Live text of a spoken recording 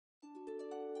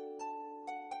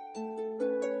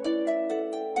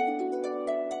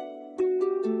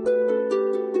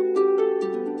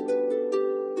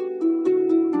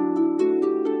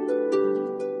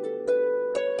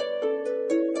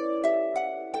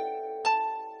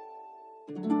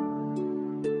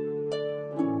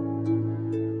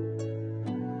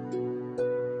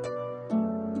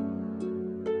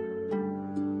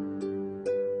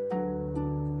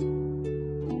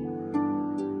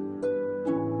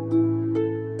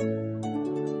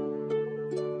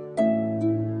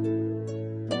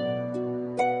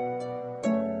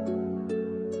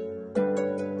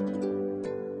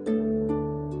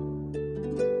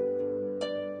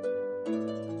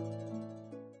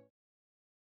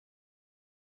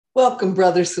Welcome,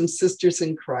 brothers and sisters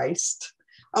in Christ.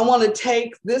 I want to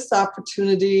take this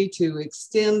opportunity to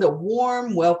extend a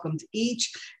warm welcome to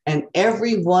each and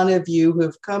every one of you who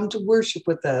have come to worship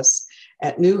with us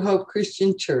at New Hope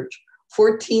Christian Church,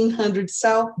 1400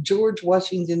 South George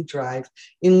Washington Drive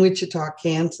in Wichita,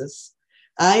 Kansas.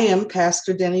 I am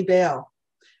Pastor Denny Bell.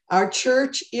 Our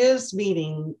church is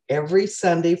meeting every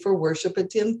Sunday for worship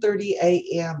at 10:30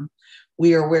 a.m.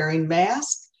 We are wearing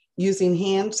masks, using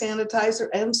hand sanitizer,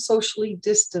 and socially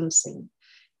distancing.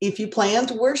 If you plan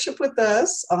to worship with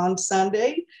us on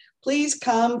Sunday, please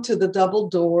come to the double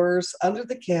doors under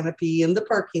the canopy in the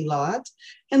parking lot,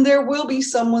 and there will be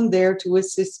someone there to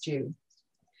assist you.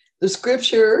 The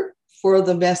scripture for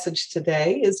the message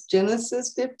today is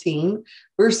Genesis 15,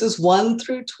 verses 1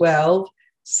 through 12,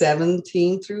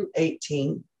 17 through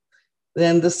 18.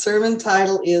 Then the sermon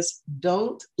title is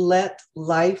Don't Let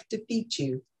Life Defeat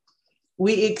You.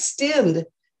 We extend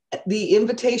the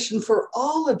invitation for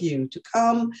all of you to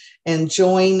come and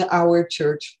join our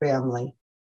church family.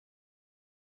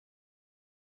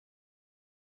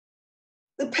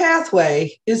 The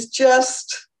pathway is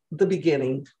just the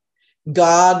beginning.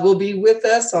 God will be with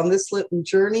us on this Lenten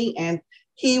journey, and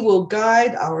He will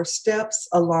guide our steps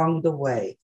along the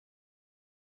way.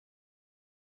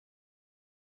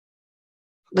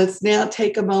 Let's now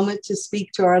take a moment to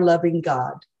speak to our loving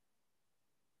God.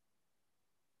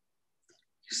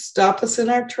 Stop us in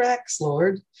our tracks,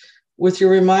 Lord, with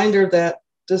your reminder that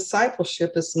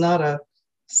discipleship is not a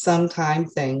sometime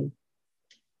thing.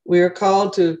 We are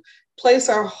called to place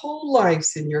our whole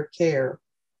lives in your care,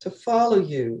 to follow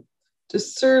you, to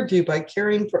serve you by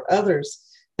caring for others,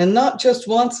 and not just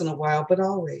once in a while, but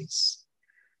always.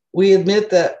 We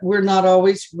admit that we're not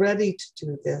always ready to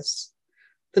do this.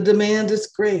 The demand is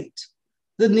great,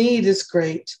 the need is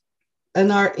great,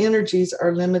 and our energies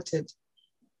are limited.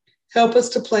 Help us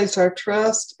to place our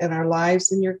trust and our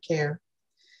lives in your care.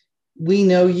 We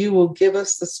know you will give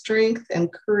us the strength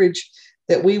and courage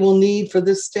that we will need for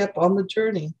this step on the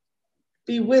journey.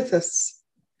 Be with us.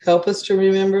 Help us to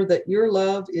remember that your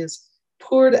love is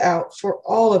poured out for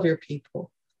all of your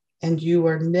people, and you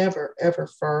are never, ever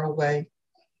far away.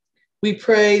 We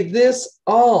pray this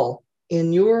all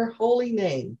in your holy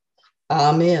name.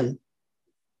 Amen.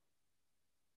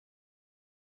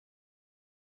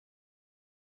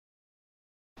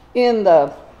 In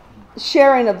the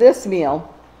sharing of this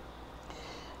meal,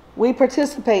 we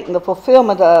participate in the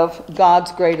fulfillment of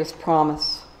God's greatest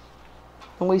promise.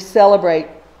 And we celebrate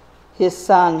his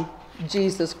Son,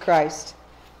 Jesus Christ,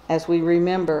 as we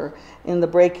remember in the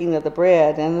breaking of the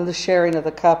bread and in the sharing of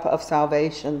the cup of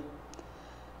salvation.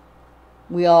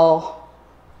 We all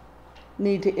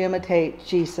need to imitate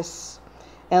Jesus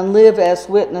and live as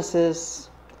witnesses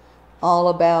all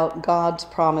about God's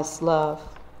promised love.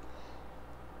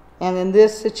 And in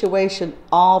this situation,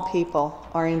 all people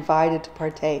are invited to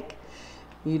partake.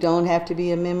 You don't have to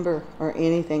be a member or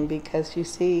anything, because you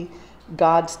see,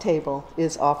 God's table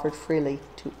is offered freely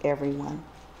to everyone.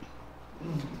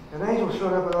 An angel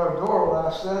showed up at our door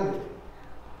last Sunday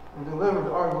and delivered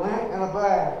our Lent in a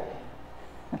bag.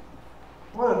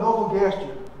 What a noble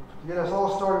gesture to get us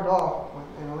all started off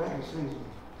in the Lenten season.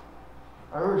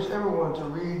 I urge everyone to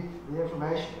read the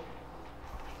information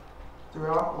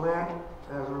throughout Lent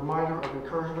as a reminder of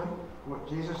encouragement, what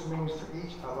Jesus means to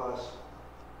each of us.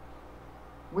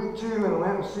 Week 2 in the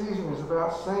Lenten season is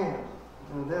about sand,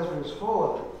 and the desert is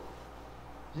full of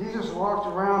it. Jesus walked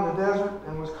around the desert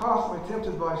and was constantly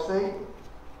tempted by Satan.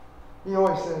 He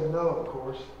always said no, of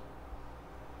course.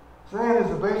 Sand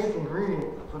is the basic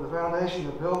ingredient for the foundation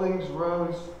of buildings,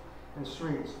 roads, and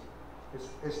streets.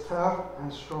 It's tough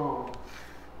and strong.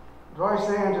 Dry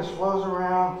sand just flows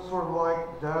around, sort of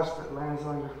like dust that lands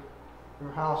on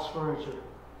your house furniture.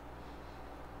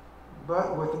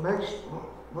 But when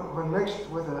mixed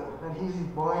with an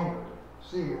adhesive binder,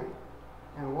 cement,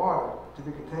 and water to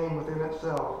be contained within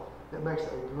itself, it makes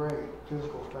a great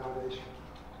physical foundation.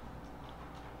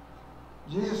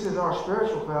 Jesus is our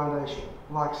spiritual foundation,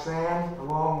 like sand,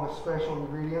 along with special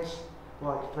ingredients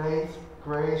like faith,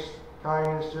 grace,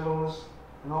 kindness, gentleness,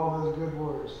 and all those good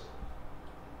words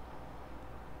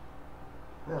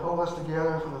that hold us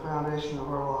together for the foundation of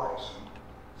our lives.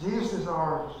 Jesus is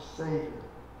our Savior.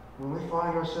 When we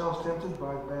find ourselves tempted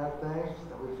by the bad things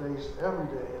that we face every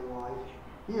day in life,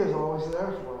 He is always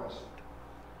there for us.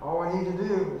 All we need to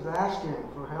do is ask Him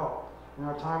for help in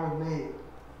our time of need.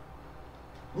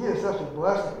 He is such a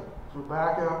blessing for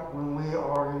backup when we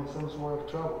are in some sort of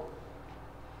trouble.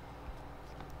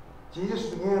 Jesus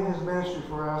began His ministry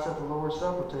for us at the Lord's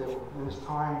Supper table in His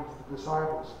time with the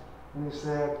disciples. And He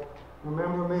said,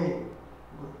 "Remember me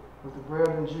with the bread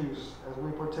and juice as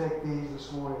we partake these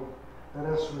this morning. Let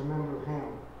us remember him.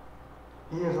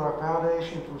 He is our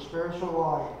foundation for spiritual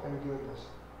life and goodness.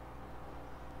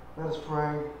 Let us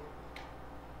pray.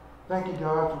 Thank you,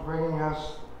 God, for bringing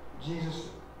us Jesus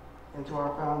into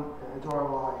our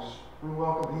lives. We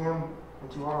welcome him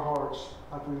into our hearts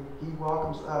like he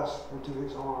welcomes us into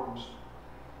his arms.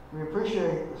 We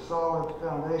appreciate the solid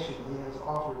foundation he has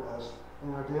offered us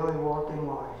in our daily walk in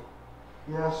life.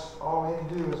 Yes, all we need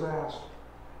to do is ask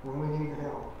when we need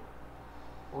help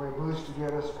or a boost to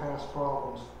get us past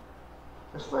problems,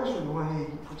 especially when he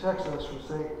protects us from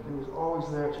Satan, who is always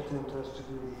there to tempt us to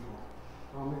do evil.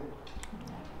 Amen.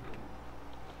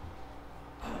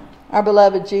 Our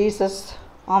beloved Jesus,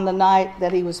 on the night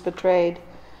that he was betrayed,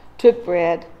 took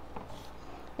bread,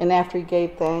 and after he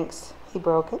gave thanks, he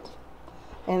broke it,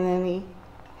 and then he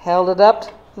held it up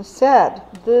and said,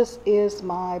 "This is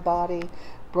my body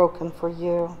broken for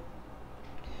you.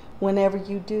 Whenever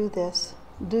you do this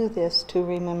to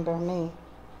remember me."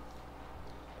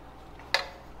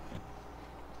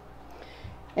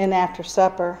 And after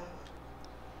supper,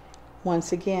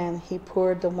 once again, he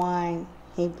poured the wine,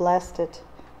 he blessed it,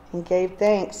 and gave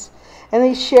thanks, and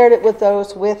he shared it with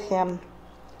those with him.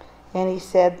 And he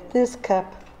said, "This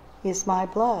cup is my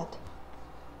blood,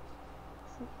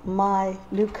 my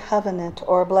new covenant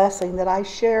or blessing that I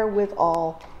share with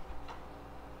all.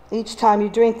 Each time you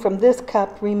drink from this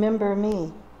cup, remember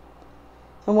me."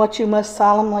 And what you must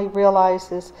solemnly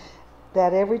realize is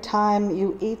that every time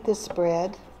you eat this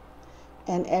bread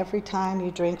and every time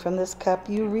you drink from this cup,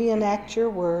 you reenact your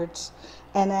words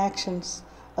and actions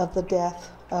of the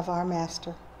death of our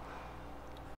Master.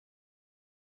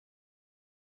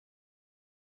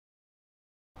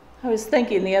 I was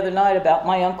thinking the other night about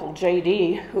my Uncle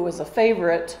J.D., who was a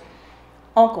favorite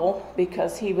uncle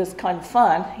because he was kind of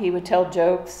fun. He would tell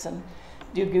jokes and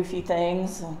do goofy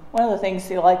things. And one of the things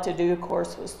he liked to do, of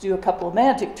course, was do a couple of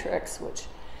magic tricks, which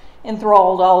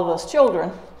enthralled all of us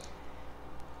children.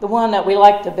 The one that we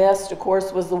liked the best, of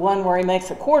course, was the one where he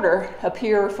makes a quarter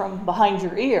appear from behind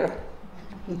your ear.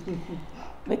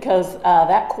 Because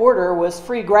that quarter was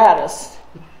free gratis.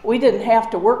 We didn't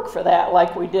have to work for that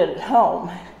like we did at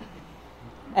home.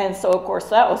 And so, of course,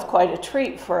 that was quite a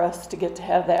treat for us to get to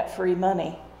have that free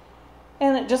money.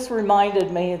 And it just reminded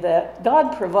me that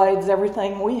God provides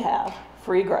everything we have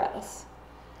free gratis.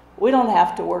 We don't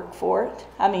have to work for it.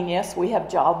 I mean, yes, we have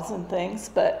jobs and things,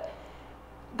 but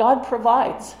God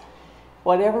provides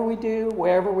whatever we do,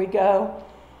 wherever we go,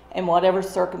 in whatever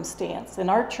circumstance. And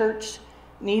our church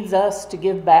needs us to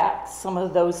give back some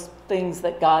of those things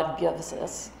that God gives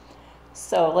us.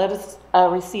 So let us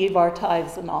receive our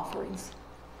tithes and offerings.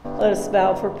 Let us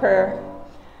bow for prayer.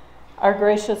 Our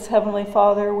gracious Heavenly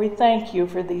Father, we thank you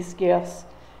for these gifts.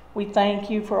 We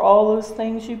thank you for all those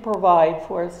things you provide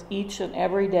for us each and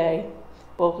every day,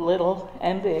 both little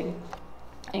and big.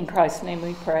 In Christ's name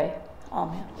we pray.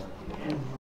 Amen.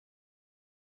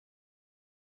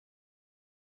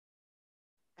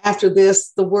 After this,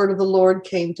 the word of the Lord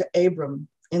came to Abram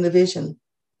in a vision.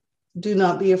 "Do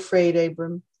not be afraid,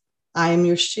 Abram. I am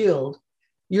your shield,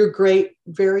 your great,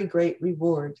 very great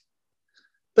reward."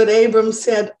 But Abram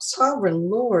said, "Sovereign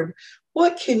Lord,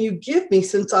 what can you give me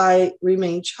since I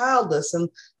remain childless, and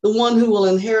the one who will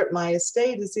inherit my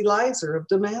estate is Eliezer of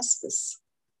Damascus?"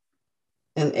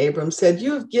 And Abram said,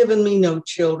 "You have given me no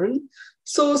children,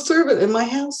 so a servant in my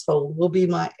household will be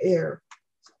my heir."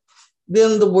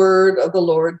 Then the word of the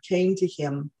Lord came to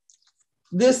him.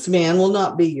 "This man will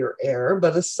not be your heir,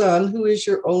 but a son who is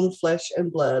your own flesh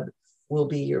and blood will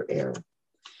be your heir."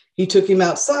 He took him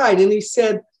outside and he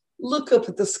said, "Look up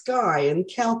at the sky and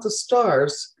count the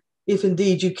stars, if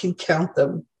indeed you can count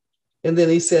them." And then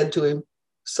he said to him,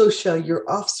 "So shall your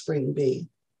offspring be."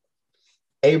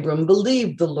 Abram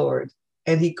believed the Lord,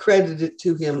 and he credited it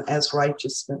to him as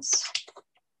righteousness.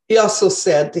 He also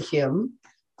said to him,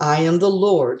 "I am the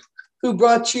Lord who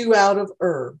brought you out of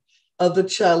Ur of the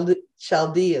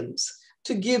Chaldeans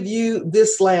to give you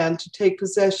this land to take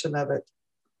possession of it."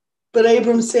 But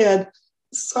Abram said,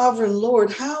 "Sovereign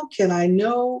Lord, how can I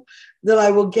know that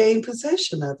I will gain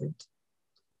possession of it?"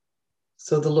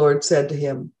 So the Lord said to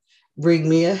him, "Bring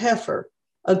me a heifer,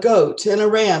 a goat, and a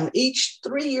ram, each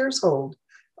 3 years old,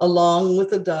 along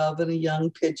with a dove and a young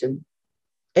pigeon."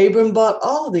 Abram bought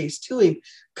all of these to him,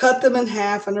 cut them in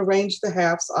half, and arranged the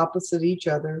halves opposite each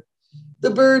other. The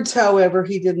birds, however,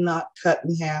 he did not cut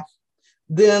in half.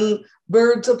 Then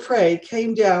birds of prey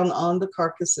came down on the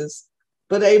carcasses,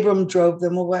 but Abram drove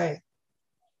them away.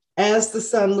 As the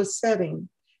sun was setting,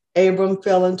 Abram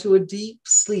fell into a deep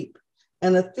sleep,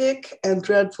 and a thick and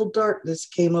dreadful darkness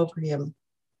came over him.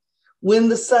 When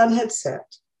the sun had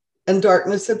set, and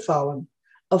darkness had fallen.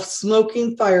 A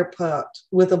smoking fire pot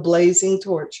with a blazing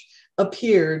torch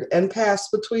appeared and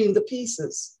passed between the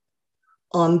pieces.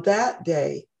 On that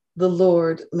day, the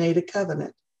Lord made a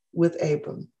covenant with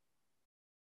Abram.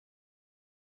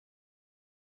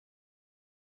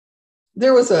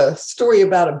 There was a story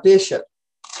about a bishop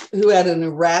who had an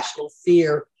irrational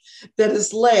fear that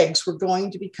his legs were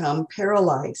going to become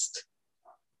paralyzed.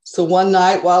 So one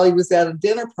night while he was at a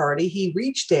dinner party, he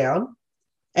reached down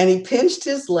and he pinched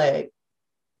his leg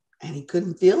and he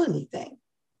couldn't feel anything.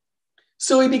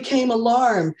 So he became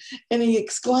alarmed and he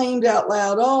exclaimed out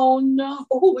loud, "Oh no,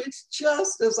 it's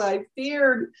just as I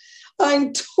feared.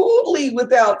 I'm totally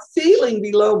without feeling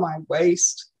below my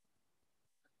waist."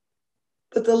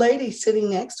 But the lady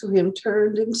sitting next to him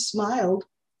turned and smiled.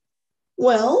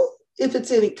 "Well, if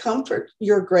it's any comfort,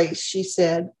 Your Grace," she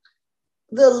said,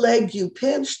 "the leg you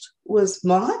pinched was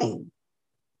mine."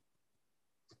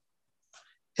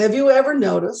 Have you ever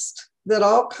noticed that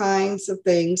all kinds of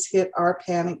things hit our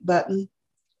panic button?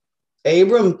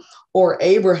 Abram, or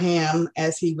Abraham,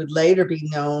 as he would later be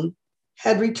known,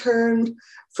 had returned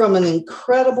from an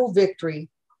incredible victory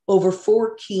over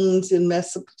 4 kings in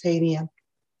Mesopotamia.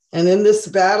 And in this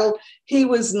battle, he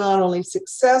was not only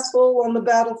successful on the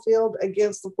battlefield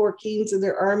against the 4 kings and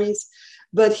their armies,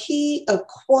 but he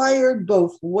acquired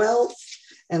both wealth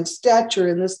and stature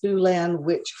in this new land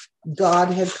which God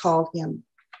had called him.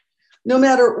 No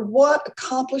matter what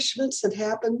accomplishments had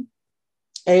happened,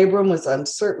 Abram was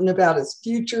uncertain about his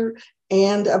future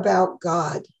and about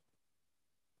God.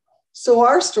 So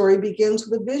our story begins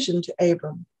with a vision to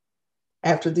Abram.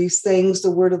 After these things,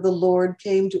 the word of the Lord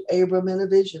came to Abram in a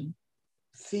vision.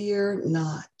 "Fear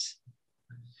not."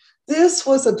 This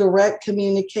was a direct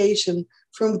communication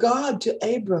from God to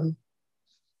Abram.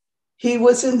 He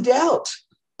was in doubt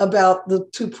about the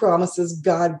 2 promises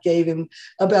God gave him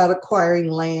about acquiring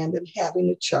land and having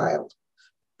a child.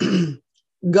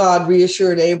 God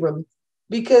reassured Abram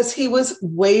because he was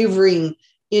wavering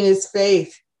in his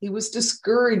faith. He was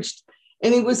discouraged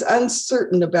and he was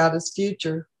uncertain about his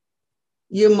future.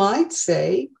 You might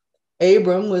say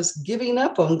Abram was giving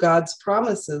up on God's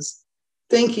promises,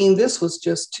 thinking this was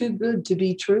just too good to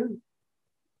be true.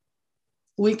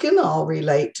 We can all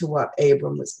relate to what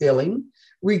Abram was feeling,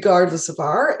 regardless of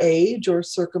our age or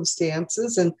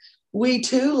circumstances. And we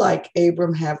too, like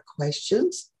Abram, have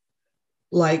questions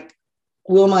like,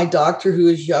 will my doctor who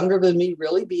is younger than me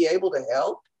really be able to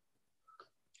help?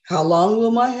 How long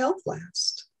will my health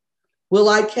last? Will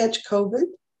I catch COVID?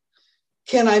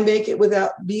 Can I make it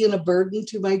without being a burden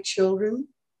to my children?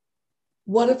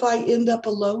 What if I end up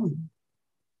alone?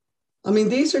 I mean,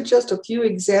 these are just a few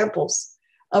examples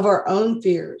of our own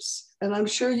fears, and I'm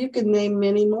sure you can name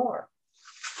many more.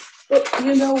 But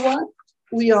you know what?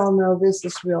 We all know this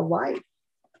is real life.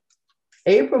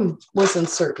 Abram was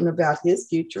uncertain about his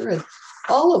future, and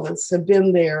all of us have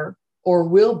been there or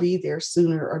will be there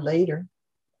sooner or later.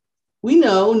 We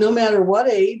know, no matter what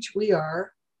age we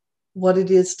are, what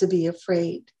it is to be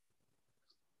afraid.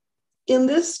 In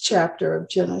this chapter of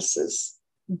Genesis,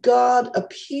 God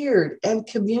appeared and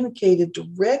communicated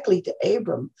directly to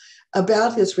Abram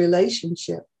about his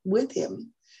relationship with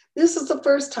him. This is the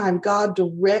first time God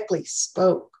directly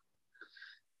spoke.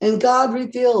 And God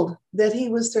revealed that he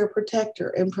was their protector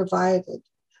and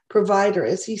provider,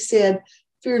 as he said,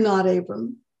 "Fear not,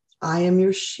 Abram, I am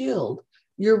your shield.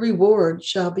 Your reward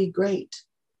shall be great."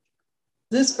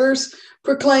 This verse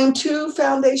proclaimed 2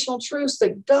 foundational truths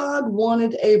that God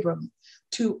wanted Abram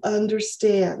to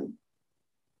understand.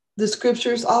 The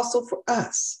scripture is also for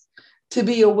us to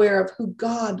be aware of who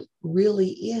God really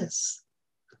is.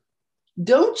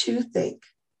 Don't you think,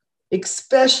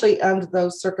 especially under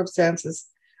those circumstances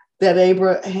that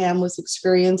Abraham was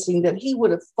experiencing, that he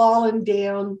would have fallen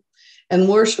down and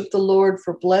worshiped the Lord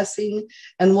for blessing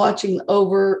and watching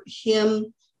over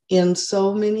him in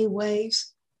so many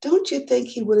ways? Don't you think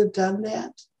he would have done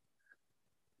that?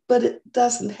 But it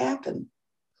doesn't happen.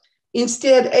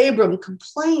 Instead, Abram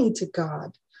complained to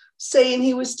God, saying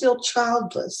he was still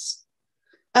childless.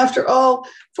 After all,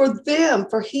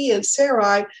 for he and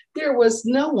Sarai, there was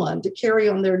no one to carry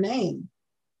on their name.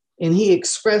 And he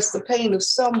expressed the pain of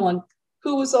someone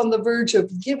who was on the verge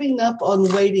of giving up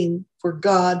on waiting for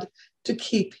God to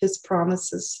keep his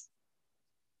promises.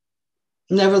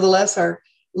 Nevertheless, our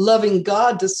loving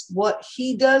God does what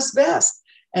he does best,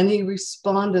 and he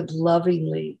responded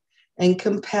lovingly and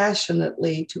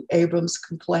compassionately to Abram's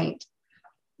complaint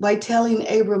by telling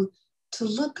Abram to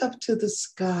look up to the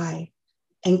sky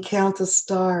and count the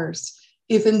stars,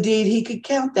 if indeed he could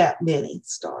count that many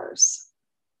stars.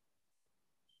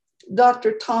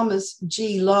 Dr. Thomas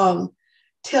G. Long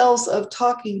tells of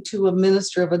talking to a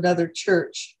minister of another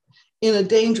church in a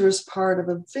dangerous part of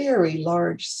a very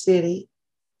large city.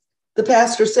 The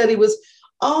pastor said he was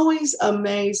always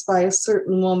amazed by a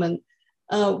certain woman,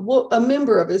 a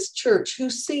member of his church, who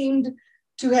seemed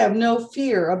to have no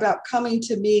fear about coming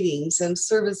to meetings and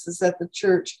services at the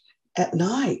church at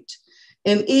night.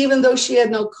 And even though she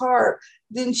had no car,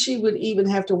 then she would even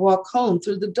have to walk home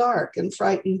through the dark and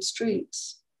frightening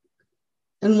streets.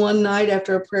 And one night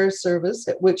after a prayer service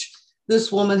at which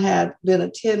this woman had been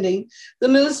attending, the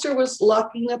minister was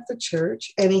locking up the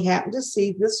church, and he happened to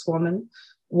see this woman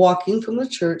walking from the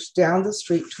church down the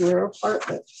street to her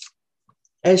apartment.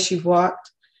 As she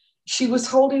walked, she was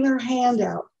holding her hand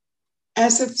out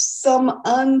as if some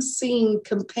unseen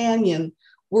companion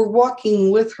were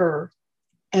walking with her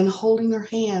and holding her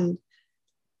hand.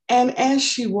 And as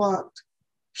she walked,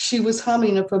 she was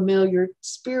humming a familiar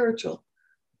spiritual,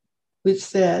 which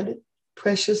said,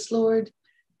 "Precious Lord,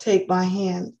 take my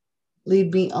hand,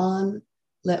 lead me on,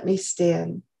 let me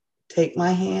stand. Take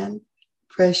my hand,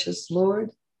 precious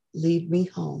Lord, lead me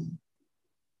home."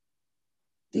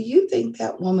 Do you think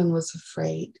that woman was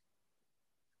afraid?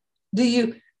 Do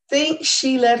you think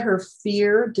she let her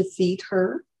fear defeat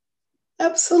her?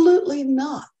 Absolutely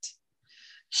not.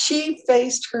 She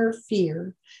faced her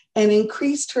fear and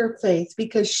increased her faith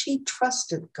because she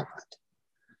trusted God.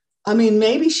 I mean,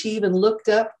 maybe she even looked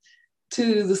up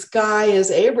to the sky as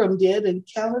Abram did and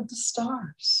counted the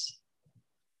stars.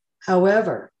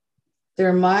 However,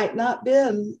 there might not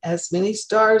been as many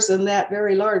stars in that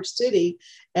very large city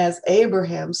as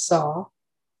Abraham saw,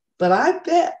 but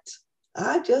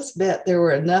I just bet there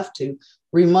were enough to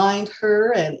remind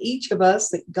her and each of us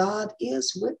that God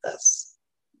is with us.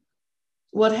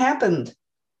 What happened?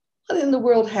 What in the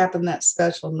world happened that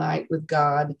special night with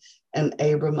God and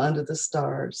Abram under the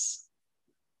stars?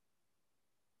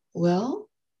 Well,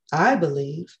 I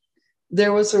believe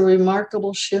there was a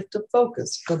remarkable shift of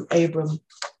focus from Abram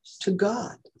to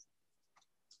God.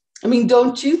 I mean,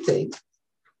 don't you think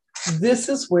this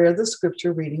is where the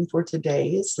scripture reading for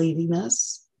today is leading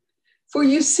us? For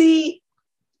you see,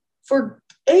 for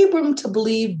Abram to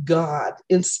believe God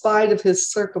in spite of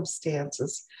his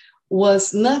circumstances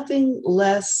was nothing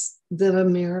less than a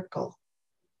miracle.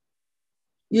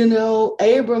 You know,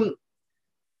 Abram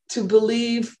to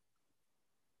believe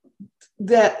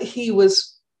that he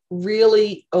was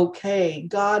really okay.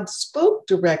 God spoke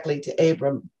directly to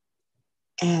Abram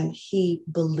and he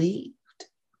believed.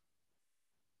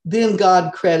 Then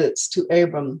God credits to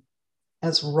Abram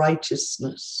as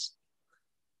righteousness.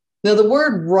 Now, the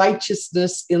word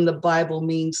righteousness in the Bible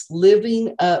means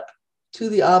living up to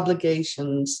the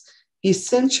obligations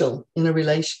essential in a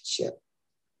relationship.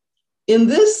 In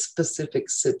this specific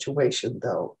situation,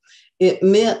 though, it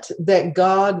meant that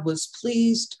God was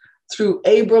pleased through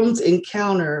Abram's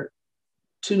encounter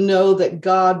to know that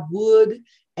God would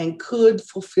and could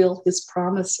fulfill his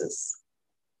promises.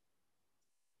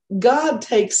 God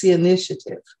takes the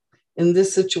initiative in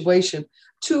this situation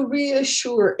to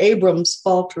reassure Abram's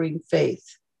faltering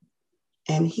faith,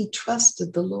 and he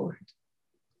trusted the Lord.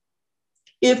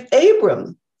 If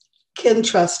Abram can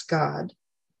trust God,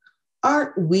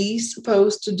 aren't we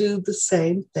supposed to do the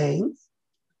same thing?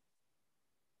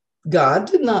 God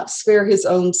did not spare his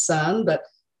own son, but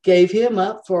gave him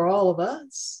up for all of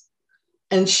us.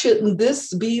 And shouldn't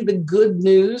this be the good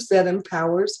news that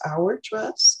empowers our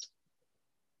trust?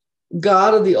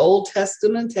 God of the Old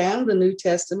Testament and the New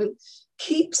Testament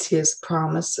keeps his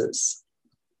promises.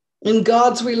 And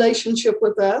God's relationship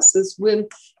with us is when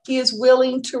he is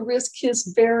willing to risk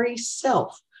his very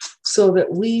self so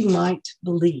that we might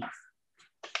believe.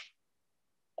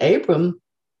 Abram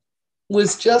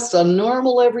was just a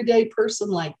normal, everyday person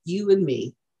like you and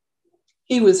me.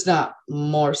 He was not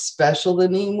more special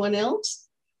than anyone else,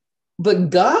 but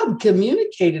God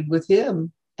communicated with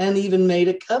him and even made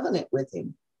a covenant with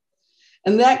him.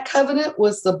 And that covenant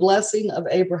was the blessing of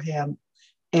Abraham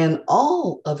and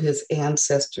all of his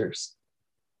ancestors.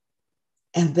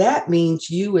 And that means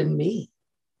you and me.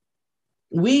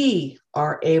 We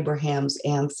are Abraham's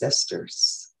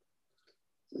ancestors.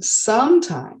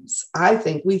 Sometimes I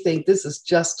think we think this is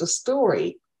just a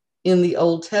story in the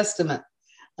Old Testament,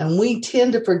 and we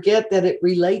tend to forget that it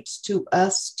relates to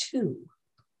us too.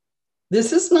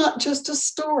 This is not just a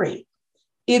story.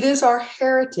 It is our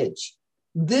heritage,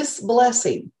 this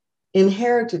blessing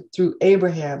inherited through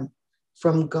Abraham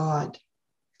from God.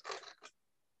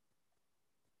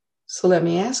 So let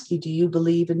me ask you, do you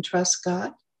believe and trust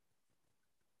God?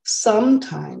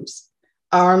 Sometimes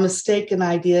our mistaken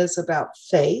ideas about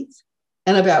faith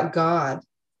and about God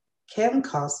can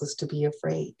cause us to be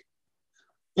afraid.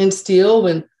 And still,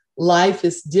 when life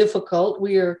is difficult,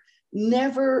 we are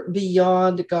never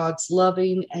beyond God's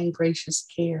loving and gracious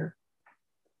care.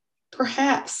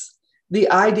 Perhaps the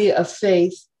idea of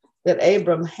faith that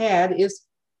Abram had is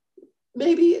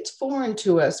maybe it's foreign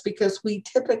to us because we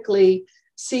typically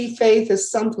see faith as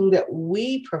something that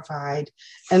we provide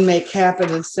and make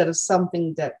happen instead of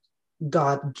something that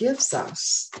God gives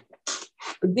us.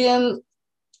 But then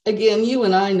again, you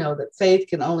and I know that faith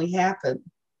can only happen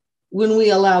when we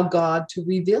allow God to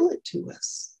reveal it to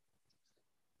us.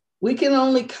 We can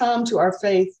only come to our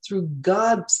faith through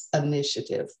God's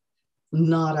initiative,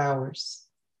 not ours.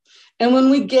 And when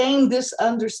we gain this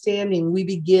understanding, we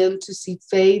begin to see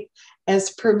faith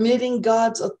as permitting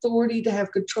God's authority to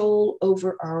have control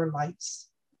over our lives.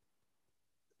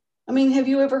 I mean, have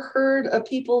you ever heard of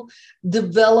people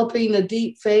developing a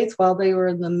deep faith while they were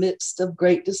in the midst of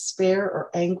great despair or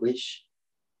anguish?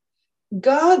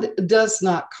 God does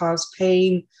not cause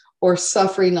pain or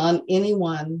suffering on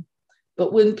anyone,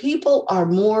 but when people are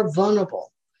more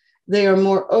vulnerable, they are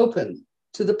more open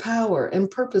to the power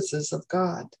and purposes of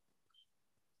God.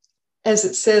 As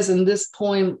it says in this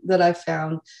poem that I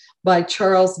found by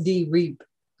Charles D. Reeb,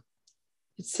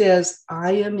 it says,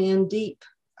 "I am in deep,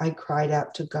 I cried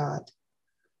out to God.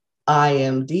 I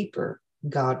am deeper,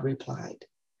 God replied.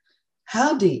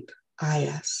 How deep, I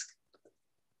asked.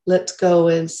 Let's go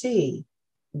and see,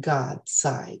 God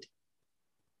sighed."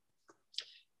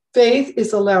 Faith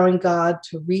is allowing God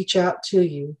to reach out to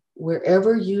you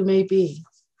wherever you may be.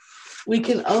 We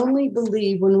can only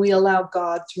believe when we allow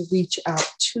God to reach out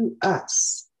to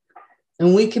us.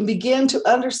 And we can begin to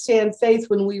understand faith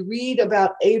when we read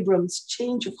about Abram's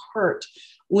change of heart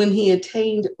when he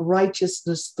attained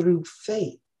righteousness through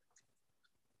faith.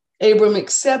 Abram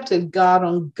accepted God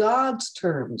on God's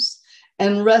terms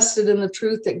and rested in the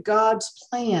truth that God's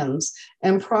plans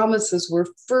and promises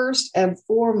were first and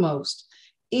foremost,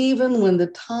 even when the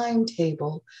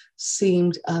timetable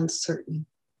seemed uncertain.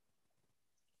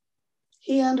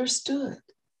 He understood.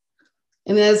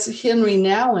 And as Henry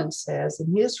Nouwen says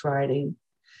in his writing,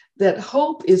 that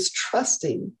hope is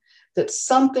trusting that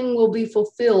something will be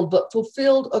fulfilled, but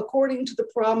fulfilled according to the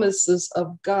promises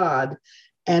of God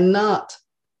and not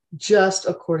just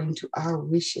according to our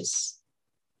wishes.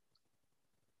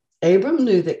 Abram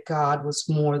knew that God was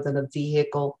more than a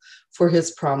vehicle for his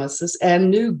promises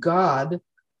and knew God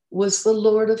was the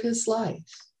Lord of his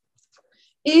life.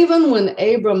 Even when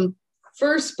Abram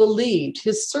first believed,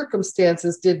 his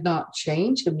circumstances did not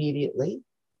change immediately.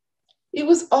 It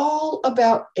was all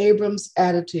about Abram's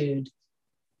attitude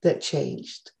that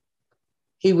changed.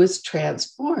 He was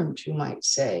transformed, you might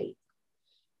say.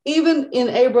 Even in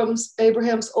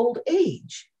Abraham's old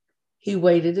age, he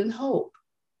waited in hope,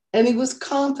 and he was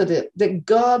confident that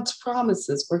God's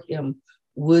promises for him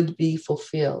would be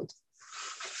fulfilled.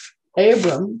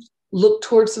 Abram looked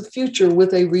towards the future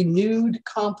with a renewed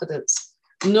confidence,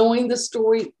 knowing the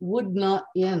story would not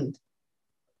end.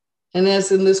 And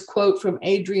as in this quote from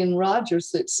Adrian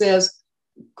Rogers, it says,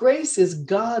 "Grace is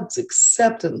God's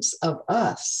acceptance of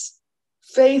us.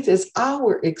 Faith is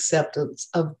our acceptance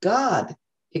of God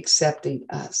accepting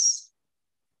us."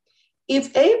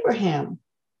 If Abraham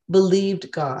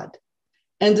believed God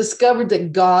and discovered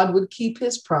that God would keep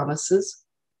his promises,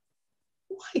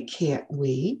 why can't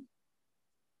we?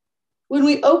 When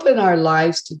we open our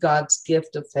lives to God's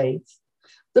gift of faith,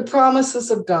 the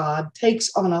promises of God takes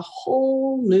on a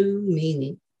whole new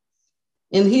meaning.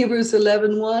 In Hebrews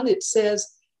 11:1, it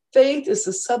says, "Faith is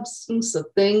the substance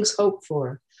of things hoped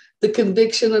for, the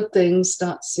conviction of things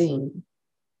not seen."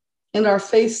 And our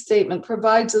faith statement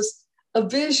provides us a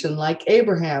vision like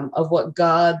Abraham of what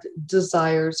God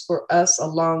desires for us,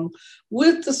 along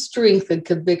with the strength and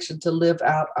conviction to live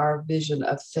out our vision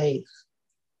of faith.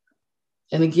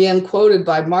 And again, quoted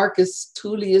by Marcus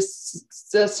Tullius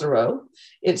Cicero,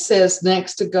 it says,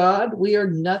 "Next to God, we are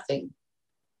nothing,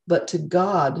 but to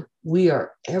God, we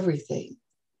are everything."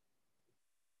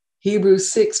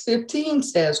 Hebrews 6:15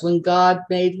 says, when God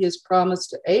made his promise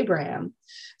to Abraham,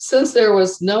 since there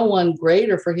was no one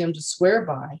greater for him to swear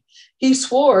by, he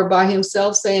swore by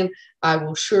himself, saying, "I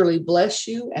will surely bless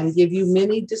you and give you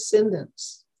many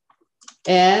descendants."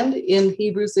 And in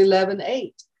Hebrews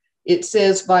 11:8, it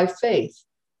says, by faith,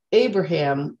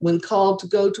 Abraham, when called to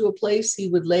go to a place he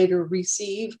would later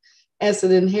receive as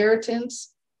an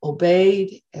inheritance,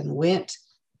 obeyed and went,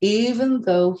 even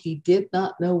though he did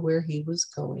not know where he was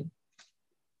going.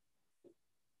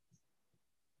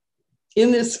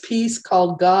 In this piece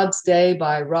called God's Day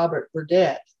by Robert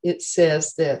Burdett, it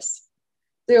says this: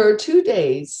 "There are 2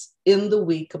 days in the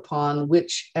week upon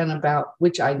which and about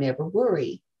which I never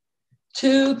worry.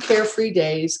 2 carefree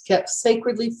days kept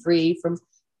sacredly free from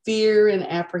fear and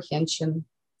apprehension.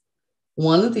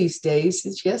 One of these days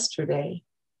is yesterday.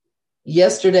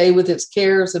 Yesterday, with its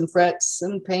cares and frets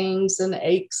and pains and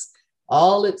aches,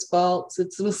 all its faults,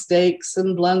 its mistakes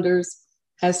and blunders,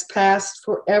 has passed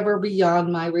forever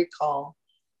beyond my recall.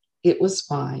 It was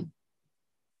mine.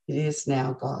 It is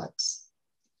now God's.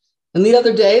 And the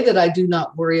other day that I do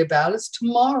not worry about is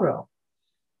tomorrow.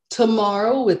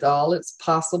 Tomorrow, with all its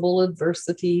possible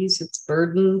adversities, its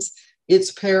burdens,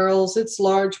 its perils, its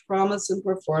large promise and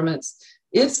performance,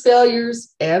 its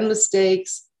failures and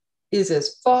mistakes, is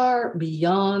as far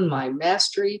beyond my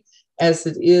mastery as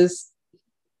it is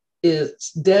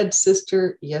its dead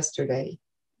sister yesterday.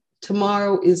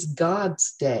 Tomorrow is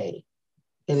God's day,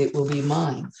 and it will be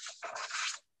mine.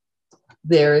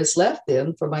 There is left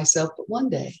then for myself but one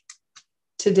day,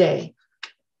 today.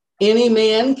 Any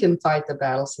man can fight the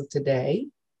battles of today.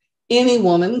 Any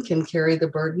woman can carry the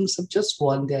burdens of just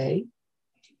one day.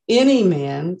 Any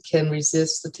man can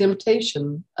resist the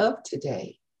temptation of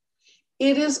today.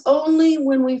 It is only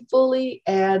when we fully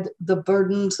add the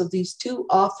burdens of these two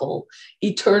awful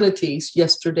eternities,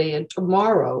 yesterday and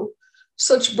tomorrow,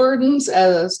 such burdens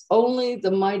as only the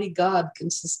mighty God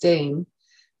can sustain,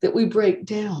 that we break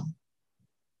down.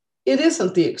 It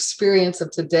isn't the experience of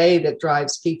today that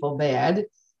drives people mad.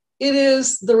 It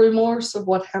is the remorse of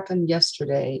what happened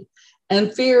yesterday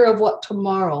and fear of what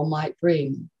tomorrow might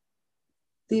bring.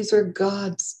 These are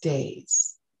God's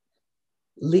days.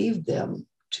 Leave them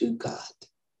to God.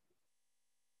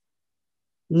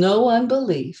 No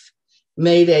unbelief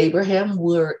made Abraham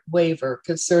waver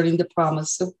concerning the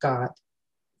promise of God,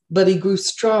 but he grew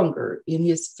stronger in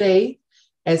his faith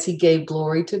as he gave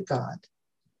glory to God,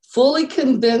 fully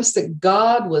convinced that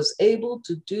God was able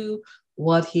to do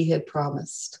what he had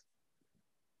promised.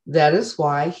 That is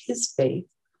why his faith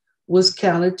was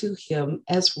counted to him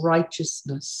as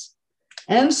righteousness.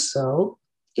 And so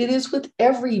it is with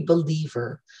every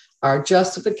believer. Our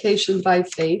justification by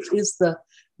faith is the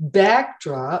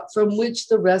backdrop from which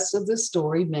the rest of the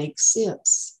story makes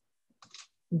sense.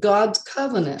 God's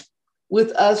covenant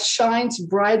with us shines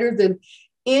brighter than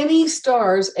any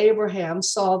stars Abraham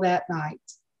saw that night.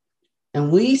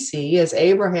 And we see, as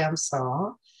Abraham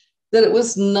saw, that it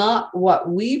was not what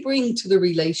we bring to the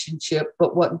relationship,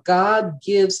 but what God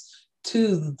gives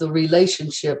to the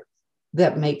relationship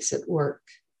that makes it work.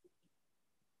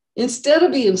 Instead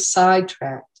of being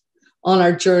sidetracked on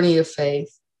our journey of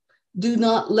faith, do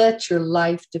not let your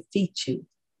life defeat you.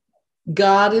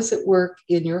 God is at work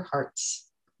in your hearts.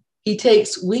 He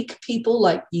takes weak people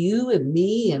like you and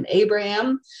me and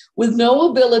Abraham with no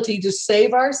ability to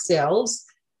save ourselves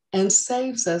and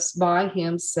saves us by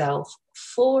himself,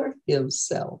 for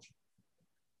himself.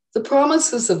 The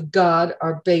promises of God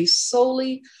are based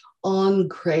solely on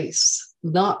grace,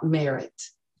 not merit.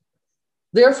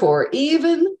 Therefore,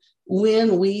 even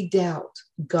when we doubt,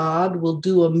 God will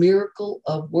do a miracle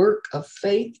of work of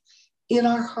faith in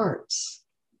our hearts.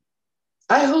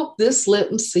 I hope this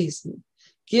Lenten season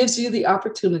gives you the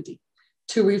opportunity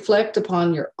to reflect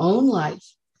upon your own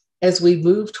life as we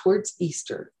move towards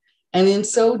Easter. And in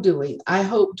so doing, I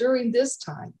hope during this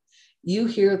time, you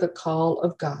hear the call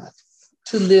of God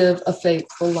to live a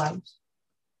faithful life.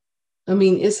 I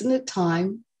mean, isn't it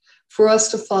time for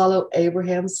us to follow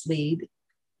Abraham's lead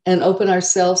and open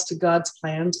ourselves to God's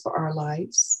plans for our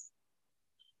lives?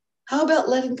 How about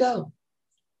letting go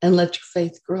and let your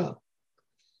faith grow?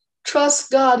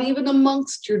 Trust God even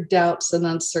amongst your doubts and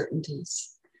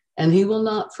uncertainties, and he will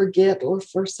not forget or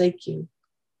forsake you.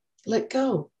 Let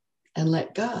go and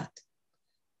let God.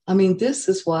 I mean, this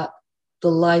is what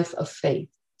the life of faith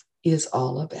is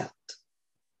all about.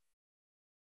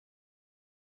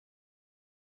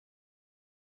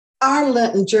 Our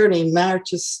Lenten journey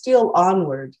marches still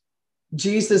onward.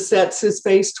 Jesus sets his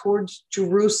face towards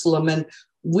Jerusalem, and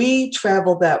we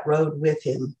travel that road with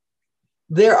him.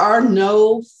 There are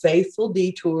no faithful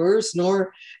detours,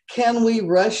 nor can we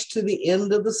rush to the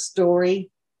end of the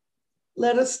story.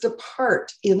 Let us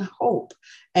depart in hope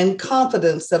and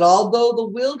confidence that although the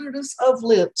wilderness of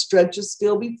Lent stretches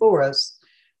still before us,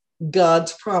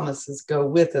 God's promises go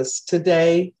with us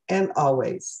today and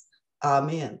always.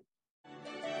 Amen.